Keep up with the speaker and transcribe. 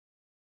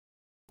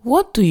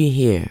What do you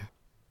hear?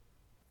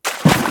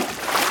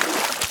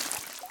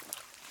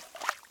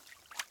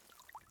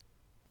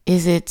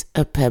 Is it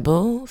a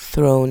pebble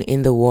thrown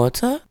in the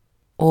water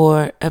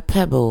or a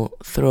pebble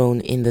thrown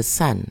in the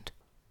sand?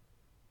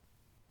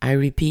 I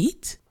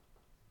repeat.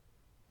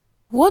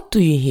 What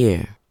do you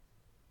hear?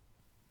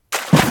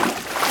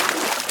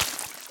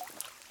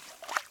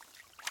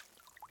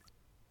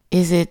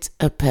 Is it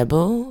a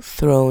pebble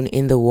thrown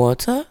in the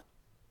water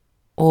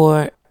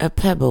or a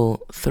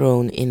pebble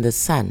thrown in the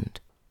sand?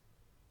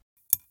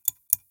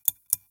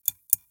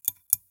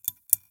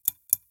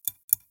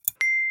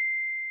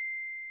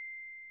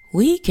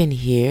 We can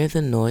hear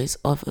the noise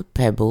of a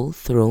pebble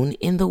thrown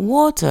in the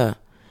water.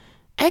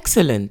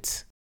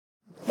 Excellent!